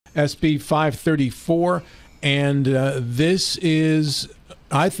SB 534, and this is,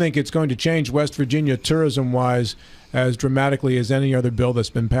 I think it's going to change West Virginia tourism-wise as dramatically as any other bill that's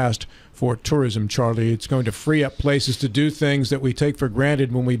been passed for tourism, Charlie. It's going to free up places to do things that we take for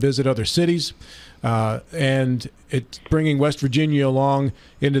granted when we visit other cities, and it's bringing West Virginia along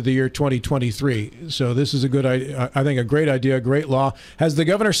into the year 2023. So this is a good idea. I think a great idea, a great law. Has the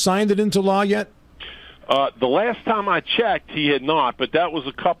governor signed it into law yet? The last time I checked, he had not, but that was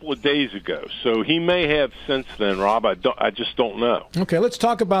a couple of days ago. So he may have since then, Rob. I just don't know. Okay, let's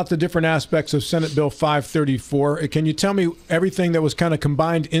talk about the different aspects of Senate Bill 534. Can you tell me everything that was kind of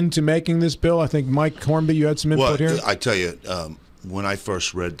combined into making this bill? I think, Mike Hornby, you had some input here. I tell you, when I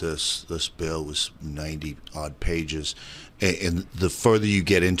first read this bill, it was 90-odd pages. And the further you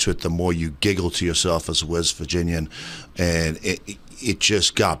get into it, the more you giggle to yourself as a West Virginian. And it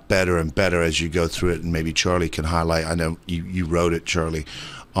just got better and better as you go through it. And maybe Charlie can highlight. I know you wrote it, Charlie.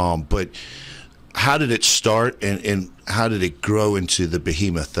 But how did it start, and how did it grow into the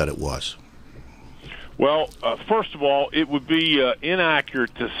behemoth that it was? Well, first of all, it would be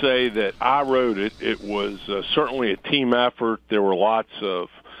inaccurate to say that I wrote it. It was certainly a team effort. There were lots of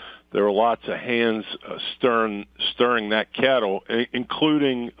hands stirring that kettle,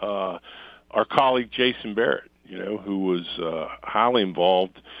 including our colleague Jason Barrett, who was highly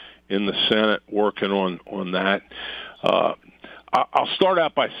involved in the Senate working on that. I'll start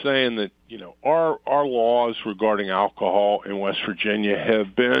out by saying that our laws regarding alcohol in West Virginia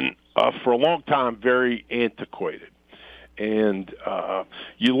have been for a long time very antiquated. And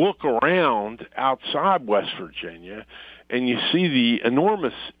you look around outside West Virginia and you see the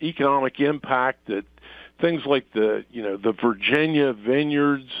enormous economic impact that things like the Virginia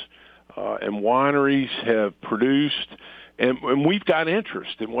vineyards and wineries have produced. And we've got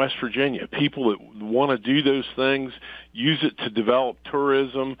interest in West Virginia. People that want to do those things, use it to develop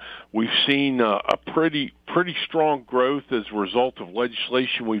tourism. We've seen a pretty strong growth as a result of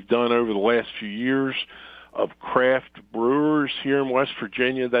legislation we've done over the last few years of craft brewers here in West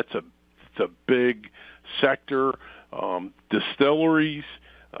Virginia. That's a big sector. Distilleries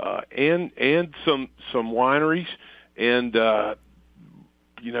and some wineries, and the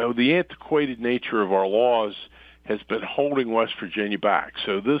antiquated nature of our laws has been holding West Virginia back.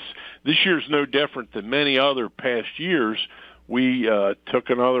 So this year is no different than many other past years. We took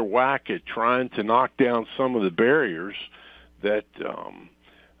another whack at trying to knock down some of the barriers that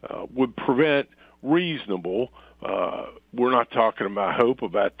would prevent reasonable. We're not talking about hope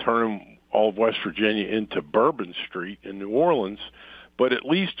about turning all of West Virginia into Bourbon Street in New Orleans, but at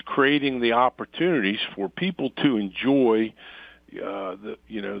least creating the opportunities for people to enjoy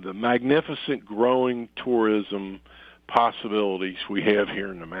the magnificent growing tourism possibilities we have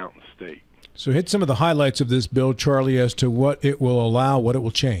here in the Mountain State. So hit some of the highlights of this bill, Charlie, as to what it will allow, what it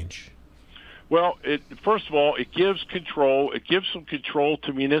will change. Well, first of all, it gives control. It gives some control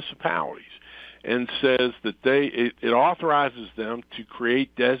to municipalities, and says that it authorizes them to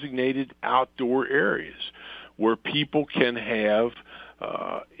create designated outdoor areas where people can have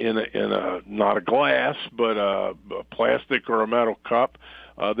in a not a glass but a plastic or a metal cup.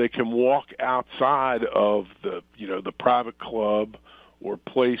 They can walk outside of the private club or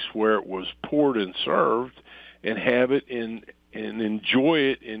place where it was poured and served, and have it and enjoy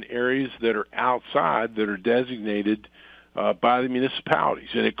it in areas that are outside that are designated by the municipalities,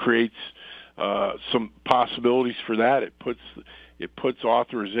 and it creates some possibilities for that. It puts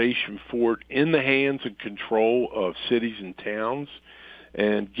authorization for it in the hands and control of cities and towns,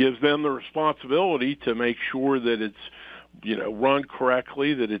 and gives them the responsibility to make sure that it's run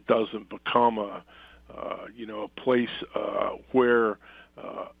correctly, that it doesn't become a place where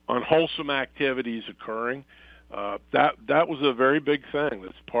unwholesome activity is occurring. That was a very big thing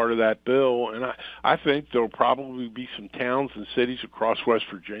that's part of that bill, and I think there'll probably be some towns and cities across West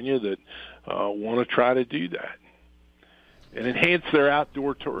Virginia that want to try to do that and enhance their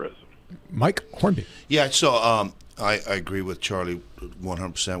outdoor tourism. Mike Hornby. Yeah, so I agree with Charlie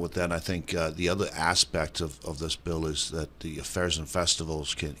 100% with that. And I think the other aspect of this bill is that the fairs and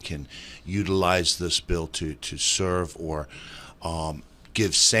festivals can utilize this bill to serve or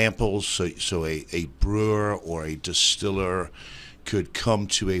give samples, so a brewer or a distiller could come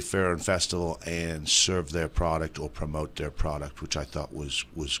to a fair and festival and serve their product or promote their product, which I thought was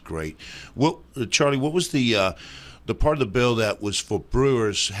great. Charlie, what was the part of the bill that was for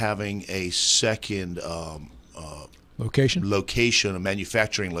brewers having a second location, a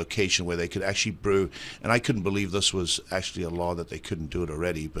manufacturing location where they could actually brew? And I couldn't believe this was actually a law that they couldn't do it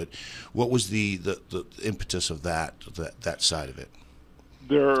already. But what was the impetus of that side of it?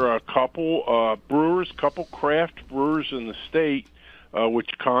 There are a couple craft brewers in the state which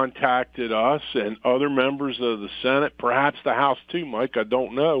contacted us and other members of the Senate, perhaps the House too, Mike, I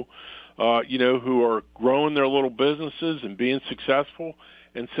don't know, who are growing their little businesses and being successful,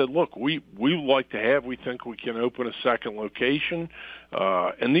 and said, look, we think we can open a second location.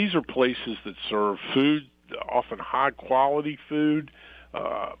 And these are places that serve food, often high-quality food,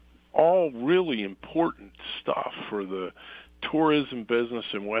 all really important stuff for the tourism business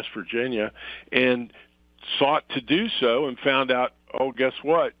in West Virginia, and sought to do so and found out, oh, guess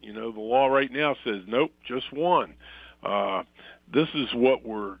what? The law right now says, nope, just one. This is what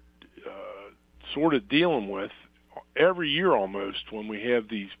we're sort of dealing with every year almost when we have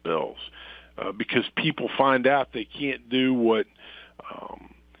these bills, because people find out they can't do what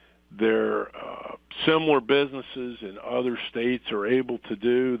their similar businesses in other states are able to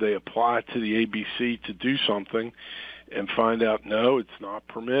do. They apply to the ABC to do something and find out, no, it's not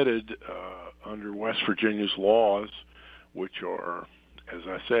permitted under West Virginia's laws, which are, as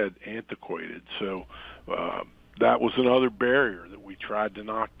I said, antiquated. So that was another barrier that we tried to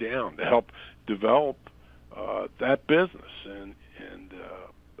knock down to help develop that business and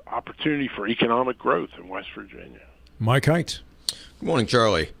opportunity for economic growth in West Virginia. Mike Height. Good morning,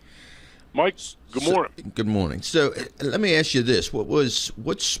 Charlie. Mike, good morning. Good morning. So let me ask you this.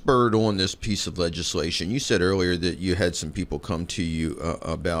 What spurred on this piece of legislation? You said earlier that you had some people come to you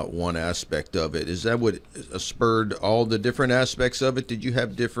about one aspect of it. Is that what spurred all the different aspects of it? Did you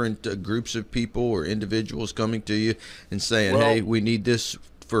have different groups of people or individuals coming to you and saying, hey, we need this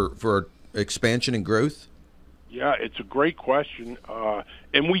for expansion and growth? Yeah, it's a great question,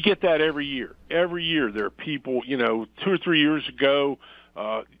 and we get that every year. Every year there are people, 2 or 3 years ago,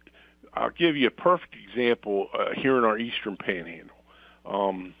 I'll give you a perfect example here in our Eastern Panhandle,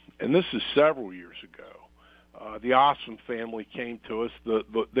 and this is several years ago. The Osmond family came to us.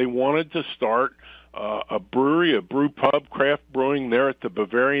 They wanted to start a brewery, a brew pub, craft brewing there at the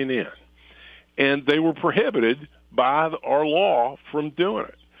Bavarian Inn, and they were prohibited by our law from doing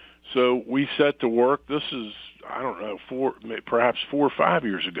it. So we set to work. This is, I don't know, perhaps 4 or 5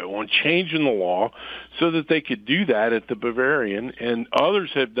 years ago, on changing the law so that they could do that at the Bavarian, and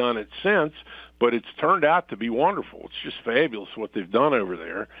others have done it since, but it's turned out to be wonderful. It's just fabulous what they've done over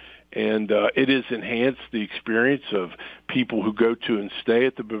there, and it has enhanced the experience of people who go to and stay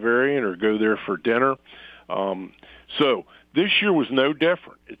at the Bavarian or go there for dinner. So this year was no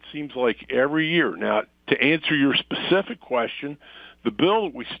different. It seems like every year. Now, to answer your specific question, the bill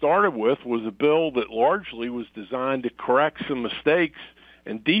that we started with was a bill that largely was designed to correct some mistakes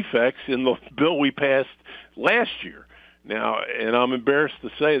and defects in the bill we passed last year. Now, and I'm embarrassed to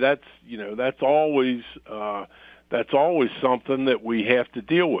say that's always something that we have to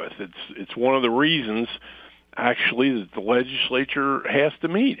deal with. It's one of the reasons, actually, that the legislature has to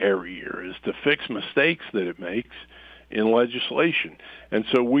meet every year, is to fix mistakes that it makes in legislation. And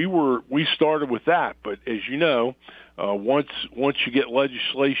so we started with that. But as you know, once you get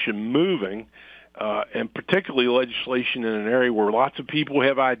legislation moving, and particularly legislation in an area where lots of people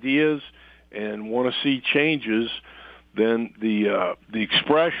have ideas and want to see changes, then the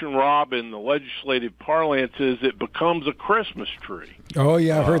expression, Rob, in the legislative parlance is it becomes a Christmas tree. Oh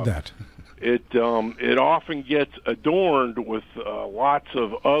yeah, I've heard that. It often gets adorned with lots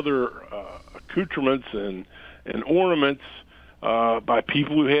of other accoutrements and ornaments by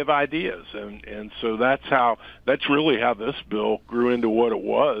people who have ideas, and so that's really how this bill grew into what it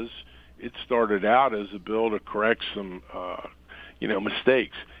was. It started out as a bill to correct some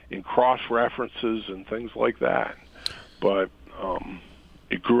mistakes in cross references and things like that, but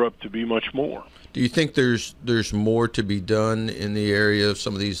it grew up to be much more. Do you think there's more to be done in the area of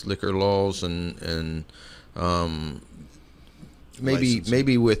some of these liquor laws and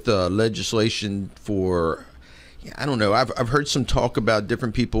maybe with legislation for? I don't know. I've heard some talk about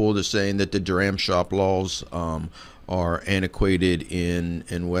different people that saying that the dram shop laws are antiquated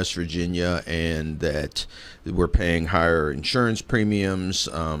in West Virginia, and that we're paying higher insurance premiums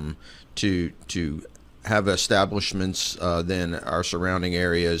to have establishments than our surrounding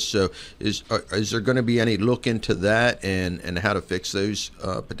areas. So is there going to be any look into that and how to fix those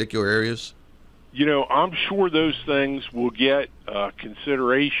particular areas? I'm sure those things will get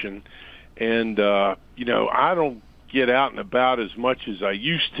consideration. And, I don't get out and about as much as I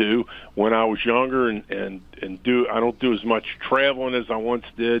used to when I was younger, and I don't do as much traveling as I once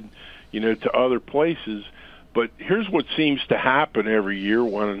did, to other places. But here's what seems to happen every year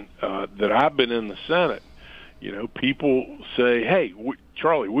when that I've been in the Senate. People say, hey,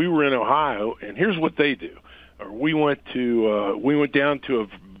 Charlie, we were in Ohio, and here's what they do. Or we went down to a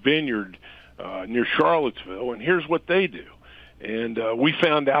vineyard near Charlottesville, and here's what they do. And we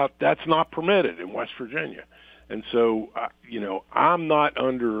found out that's not permitted in West Virginia. And so, I'm not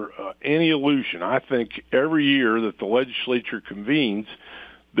under any illusion. I think every year that the legislature convenes,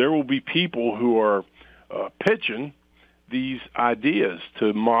 there will be people who are pitching these ideas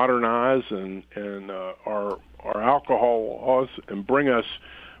to modernize and our alcohol laws and bring us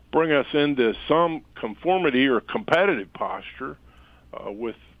into some conformity or competitive posture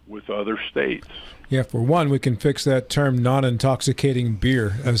with other states. Yeah, for one, we can fix that term non-intoxicating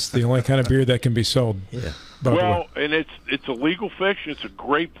beer as the only kind of beer that can be sold. Yeah. Well, and it's a legal fiction. It's a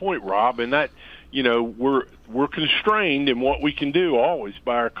great point, Rob, and that we're constrained in what we can do always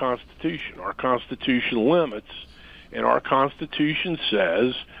by our Constitution. Our Constitution limits, and our Constitution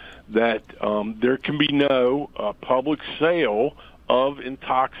says that there can be no public sale of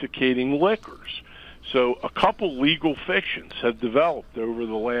intoxicating liquors. So a couple legal fictions have developed over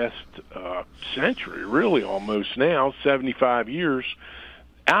the last century, really almost now, 75 years,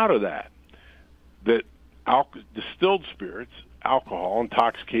 out of that distilled spirits, alcohol,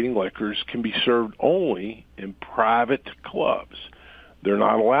 intoxicating liquors can be served only in private clubs. They're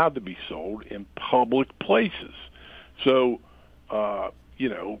not allowed to be sold in public places. So,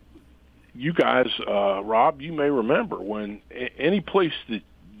 you guys, Rob, you may remember when any place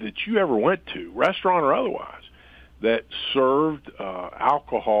that you ever went to, restaurant or otherwise, that served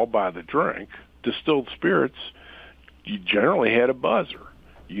alcohol by the drink, distilled spirits, you generally had a buzzer.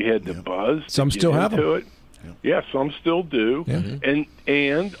 You had to buzz. Some still have them. It. Yeah, some still do. Yeah.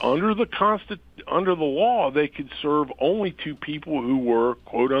 And under the law, they could serve only to people who were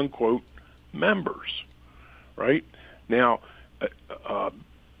quote unquote members. Right now,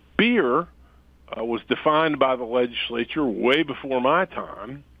 beer was defined by the legislature way before my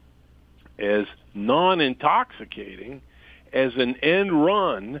time as non-intoxicating as an end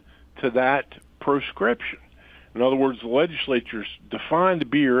run to that prescription. In other words, the legislature defined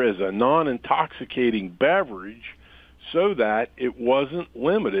beer as a non-intoxicating beverage so that it wasn't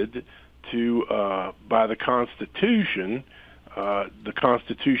limited to, by the Constitution, the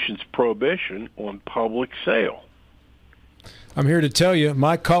Constitution's prohibition on public sale. I'm here to tell you,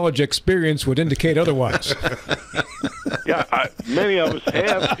 my college experience would indicate otherwise. Yeah, many of us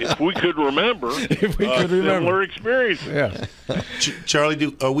have, if we could remember, similar experiences. Yeah.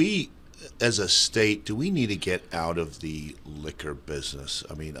 Charlie, are we, as a state, do we need to get out of the liquor business?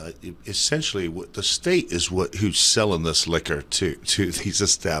 I mean, essentially, the state is who's selling this liquor to these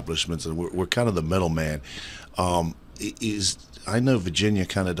establishments, and we're kind of the middleman. I know Virginia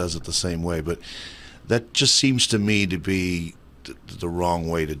kind of does it the same way, but that just seems to me to be the wrong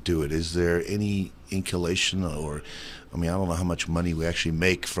way to do it. Is there any inclination, or, I mean, I don't know how much money we actually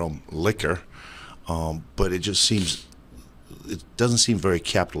make from liquor, but it doesn't seem very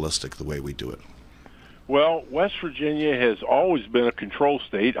capitalistic the way we do it. Well, West Virginia has always been a control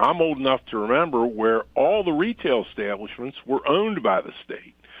state. I'm old enough to remember where all the retail establishments were owned by the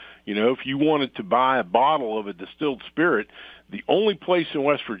state. If you wanted to buy a bottle of a distilled spirit, the only place in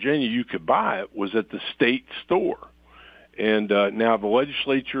West Virginia you could buy it was at the state store. And now the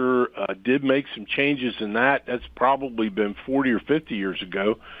legislature did make some changes in that. That's probably been 40 or 50 years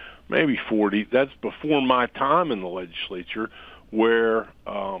ago, maybe 40. That's before my time in the legislature, where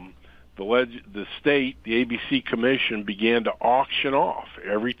the state, the ABC Commission, began to auction off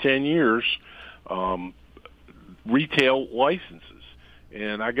every 10 years retail licenses.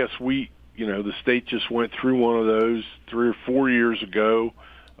 And I guess the state just went through one of those 3 or 4 years ago,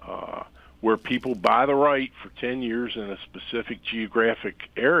 where people buy the right for 10 years in a specific geographic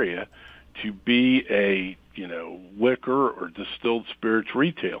area to be a liquor or distilled spirits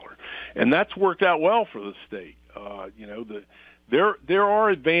retailer, and that's worked out well for the state. There are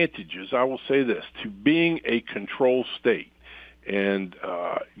advantages, I will say this, to being a control state, and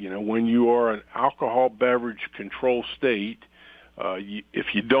when you are an alcohol beverage control state,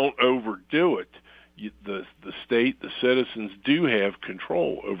 if you don't overdo it, the state, the citizens do have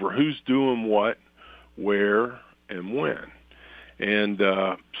control over who's doing what, where, and when. And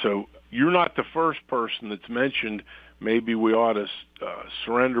so you're not the first person that's mentioned maybe we ought to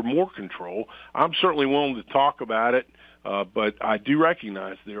surrender more control. I'm certainly willing to talk about it, but I do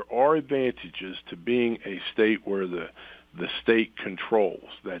recognize there are advantages to being a state where the state controls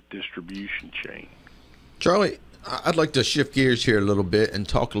that distribution chain. Charlie, I'd like to shift gears here a little bit and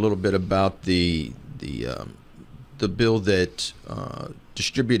talk a little bit about the bill that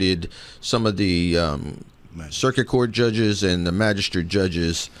distributed some of the circuit court judges and the magistrate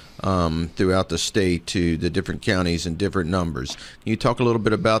judges throughout the state to the different counties in different numbers. Can you talk a little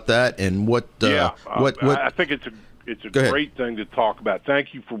bit about that and what? I think it's a great thing to talk about.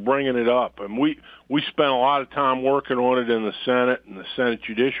 Thank you for bringing it up. And we spent a lot of time working on it in the Senate and the Senate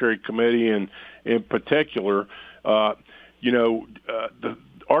Judiciary Committee, and in particular. The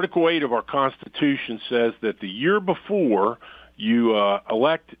Article 8 of our Constitution says that the year before you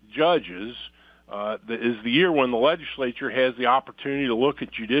elect judges is the year when the legislature has the opportunity to look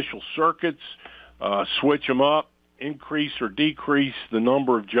at judicial circuits, switch them up, increase or decrease the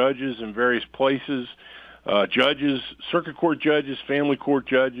number of judges in various places, judges, circuit court judges, family court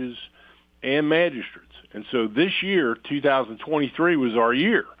judges, and magistrates. And so this year, 2023, was our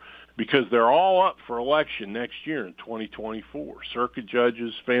year because they're all up for election next year in 2024, circuit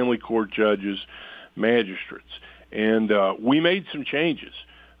judges, family court judges, magistrates. And we made some changes,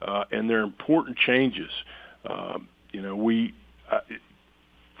 and they're important changes.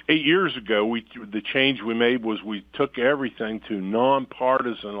 8 years ago, the change we made was we took everything to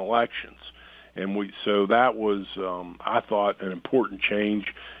nonpartisan elections. And so that was, I thought, an important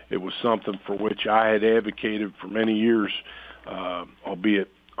change. It was something for which I had advocated for many years, albeit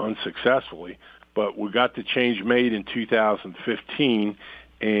unsuccessfully. But we got the change made in 2015,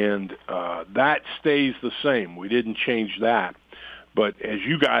 and that stays the same. We didn't change that. But as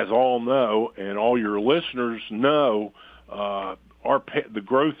you guys all know, and all your listeners know, the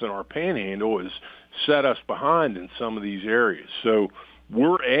growth in our Panhandle has set us behind in some of these areas. So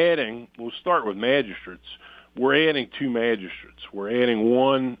we're adding, we'll start with magistrates. We're adding 2 magistrates. We're adding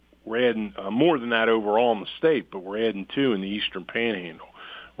one, we're adding more than that overall in the state, but we're adding 2 in the Eastern Panhandle.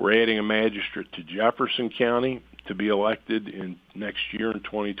 We're adding a magistrate to Jefferson County to be elected in next year in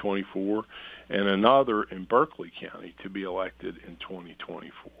 2024, and another in Berkeley County to be elected in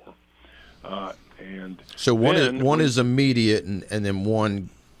 2024. And so one is immediate, and then one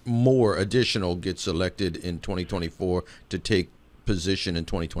more additional gets elected in 2024 to take position in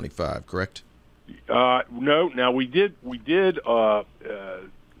 2025, correct? No. Now we did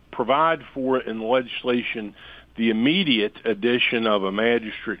provide for it in the legislation the immediate addition of a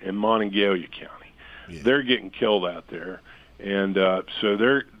magistrate in Monongalia County. Yeah. They're getting killed out there, and so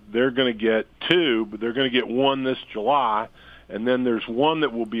they're going to get 2, but they're going to get 1 this July, and then there's 1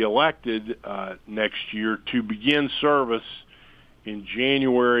 that will be elected next year to begin service in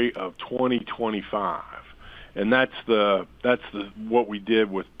January of 2025. And that's what we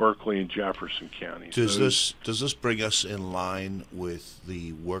did with Berkeley and Jefferson counties. Does this bring us in line with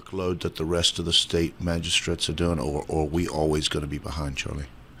the workload that the rest of the state magistrates are doing, or are we always going to be behind, Charlie?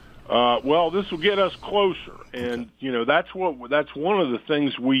 Well, this will get us closer, and that's one of the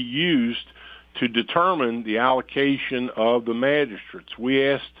things we used to determine the allocation of the magistrates. We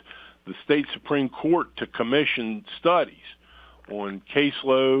asked the state Supreme Court to commission studies on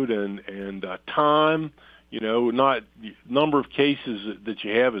caseload and time. Not number of cases that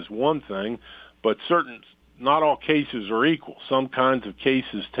you have is one thing, but not all cases are equal. Some kinds of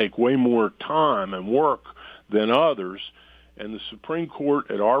cases take way more time and work than others, and the Supreme Court,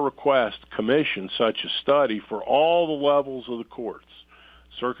 at our request, commissioned such a study for all the levels of the courts,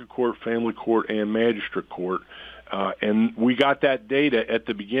 circuit court, family court, and magistrate court, and we got that data at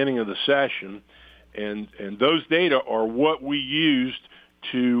the beginning of the session, and those data are what we used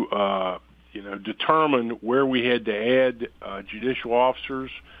to determine where we had to add judicial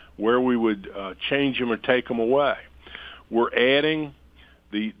officers, where we would change them or take them away. We're adding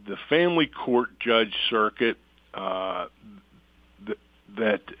the family court judge circuit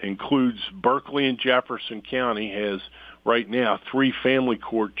that includes Berkeley and Jefferson County has right now 3 family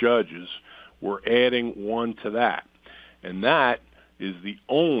court judges. We're adding 1 to that. And that is the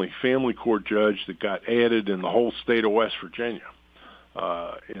only family court judge that got added in the whole state of West Virginia.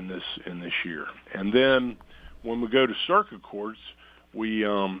 In this year, and then when we go to circuit courts, we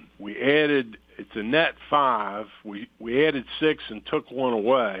added. It's a net 5. We added 6 and took 1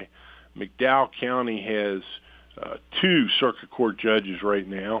 away. McDowell County has 2 circuit court judges right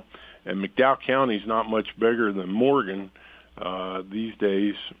now, and McDowell County is not much bigger than Morgan these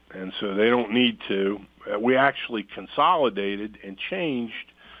days, and so they don't need to. We actually consolidated and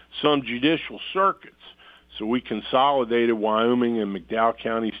changed some judicial circuits. So we consolidated Wyoming and McDowell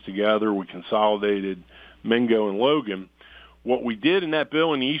counties together. We consolidated Mingo and Logan. What we did in that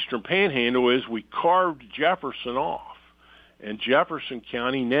bill in the Eastern Panhandle is we carved Jefferson off. And Jefferson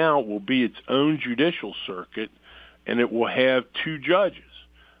County now will be its own judicial circuit, and it will have 2 judges.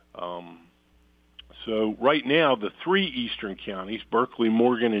 So right now, the 3 eastern counties, Berkeley,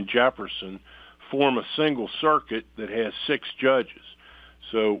 Morgan, and Jefferson, form a single circuit that has 6 judges.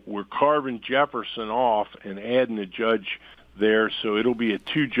 So we're carving Jefferson off and adding a judge there, so it'll be a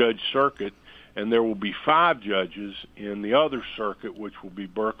 2-judge circuit. and there will be 5 judges in the other circuit, which will be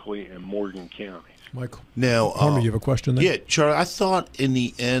Berkeley and Morgan counties. Michael. Now, Harmon, you have a question there? Yeah, Charlie, I thought in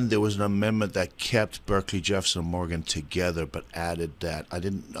the end there was an amendment that kept Berkeley, Jefferson, and Morgan together, but added that. I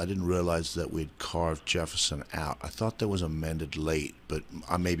didn't realize that we'd carved Jefferson out. I thought that was amended late, but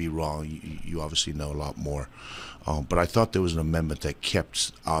I may be wrong. You obviously know a lot more. But I thought there was an amendment that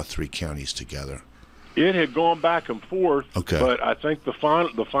kept our 3 counties together. It had gone back and forth, but I think the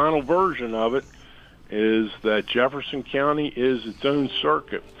final version of it is that Jefferson County is its own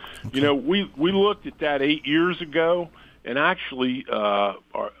circuit. Okay. You know, we looked at that 8 years ago, and actually your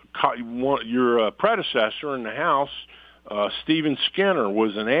predecessor in the House, Stephen Skinner,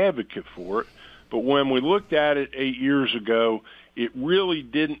 was an advocate for it. But when we looked at it 8 years ago, it really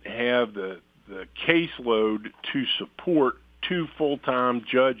didn't have the caseload to support 2 full-time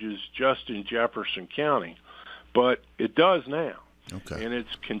judges just in Jefferson County. But it does now. Okay. And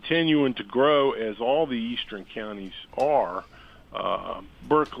it's continuing to grow as all the eastern counties are.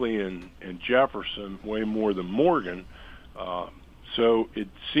 Berkeley and Jefferson way more than Morgan, so it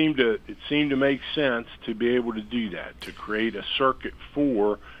seemed to make sense to be able to do that, to create a circuit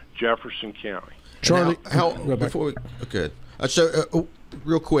for Jefferson County. Charlie,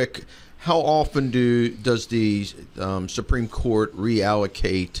 real quick, how often does the Supreme Court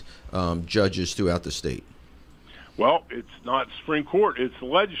reallocate judges throughout the state? Well, it's not the Supreme Court, it's the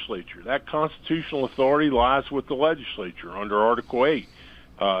legislature. That constitutional authority lies with the legislature under Article 8.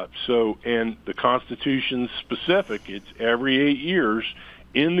 And the Constitution's specific. It's every 8 years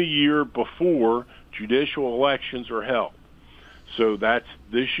in the year before judicial elections are held. So that's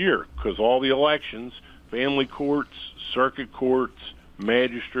this year, because all the elections, family courts, circuit courts,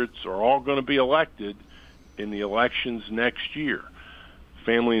 magistrates are all going to be elected in the elections next year.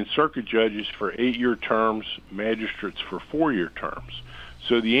 Family and circuit judges for 8-year terms, magistrates for 4-year terms.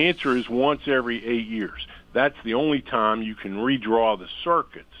 So the answer is once every 8 years. That's the only time you can redraw the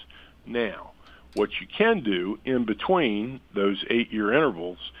circuits. Now, what you can do in between those 8-year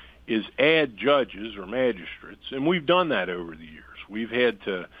intervals is add judges or magistrates, and we've done that over the years. We've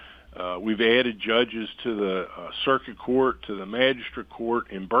added judges to the circuit court, to the magistrate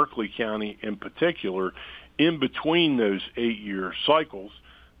court in Berkeley County in particular, in between those 8-year cycles,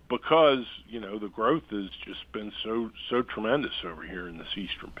 because the growth has just been so tremendous over here in this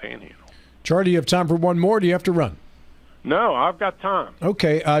Eastern Panhandle. Charlie, do you have time for one more? Do you have to run? No, I've got time.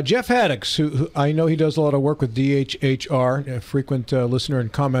 Okay, Jeff Haddix, who I know he does a lot of work with DHHR, a frequent listener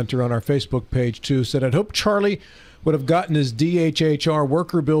and commenter on our Facebook page too, said, "I'd hope Charlie would have gotten his DHHR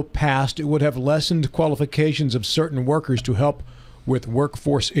worker bill passed. It would have lessened qualifications of certain workers to help with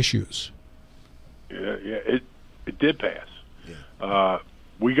workforce issues." Yeah, it did pass. Yeah.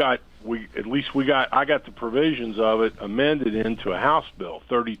 I got the provisions of it amended into a House bill.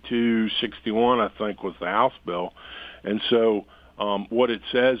 3261, I think, was the House bill, and so what it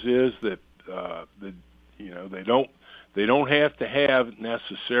says is that they don't have to have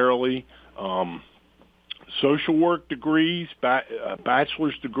necessarily social work degrees,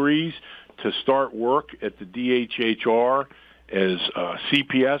 bachelor's degrees to start work at the DHHR as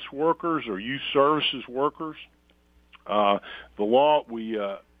CPS workers or youth services workers. The law we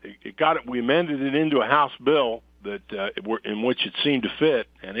amended it into a House bill that in which it seemed to fit,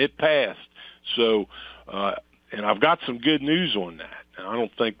 and it passed. So, and I've got some good news on that. And I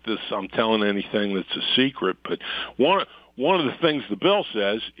don't think I'm telling anything that's a secret, but one of the things the bill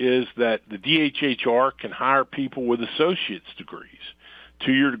says is that the DHHR can hire people with associate's degrees,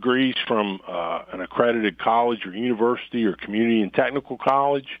 2-year degrees from an accredited college or university or community and technical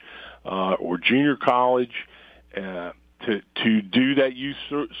college or junior college. To do that youth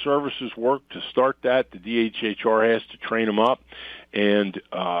services work, to start that, the DHHR has to train them up. And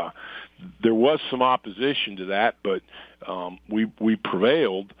there was some opposition to that, but we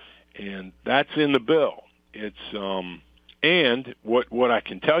prevailed, and that's in the bill. It's and what I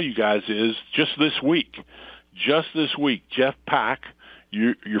can tell you guys is just this week, Jeff Pack,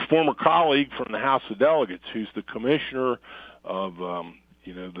 your former colleague from the House of Delegates, who's the commissioner of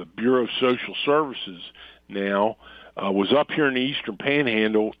the Bureau of Social Services now, was up here in the Eastern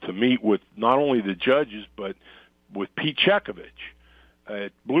Panhandle to meet with not only the judges but with Pete Chekovich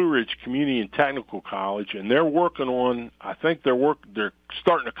at Blue Ridge Community and Technical College, and they're working on. I think they're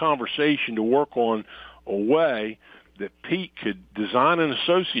starting a conversation to work on a way that Pete could design an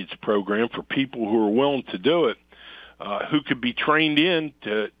associate's program for people who are willing to do it, who could be trained in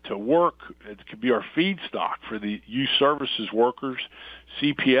to work. It could be our feedstock for the youth services workers,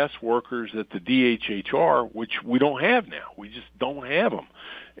 CPS workers at the DHHR, which we don't have now. We just don't have them.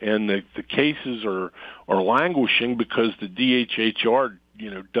 And the cases are languishing because the DHHR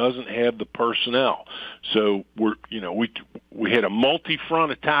doesn't have the personnel. So we had a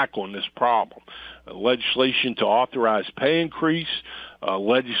multi-front attack on this problem. Legislation to authorize pay increase,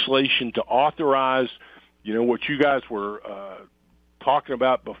 legislation to authorize, what you guys were talking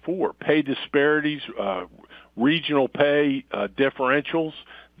about before, pay disparities, regional pay differentials.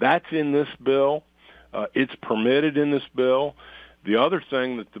 That's in this bill. It's permitted in this bill. The other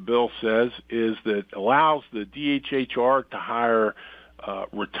thing that the bill says is that it allows the DHHR to hire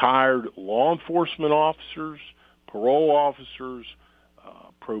retired law enforcement officers, parole officers,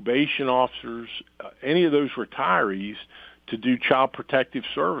 probation officers, any of those retirees to do child protective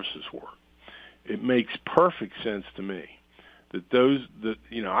services work. It makes perfect sense to me that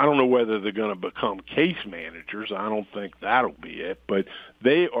I don't know whether they're going to become case managers. I don't think that'll be it, but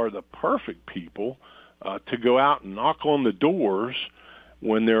they are the perfect people to go out and knock on the doors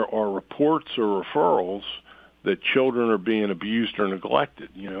when there are reports or referrals that children are being abused or neglected.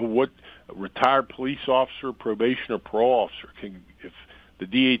 What a retired police officer, probation, or parole officer if the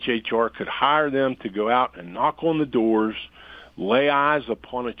DHHR could hire them to go out and knock on the doors, lay eyes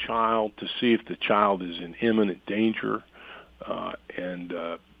upon a child to see if the child is in imminent danger, and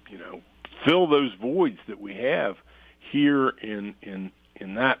fill those voids that we have here in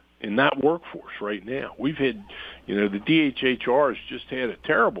that workforce right now. We've had, the DHHR has just had a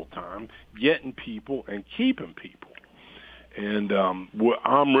terrible time getting people and keeping people. And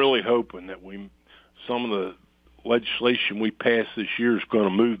I'm really hoping that some of the legislation we pass this year is going to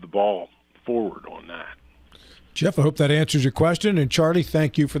move the ball forward on that. Jeff, I hope that answers your question. And Charlie,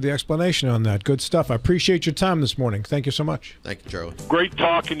 thank you for the explanation on that. Good stuff. I appreciate your time this morning. Thank you so much. Thank you, Charlie. Great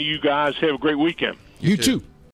talking to you guys. Have a great weekend. You too.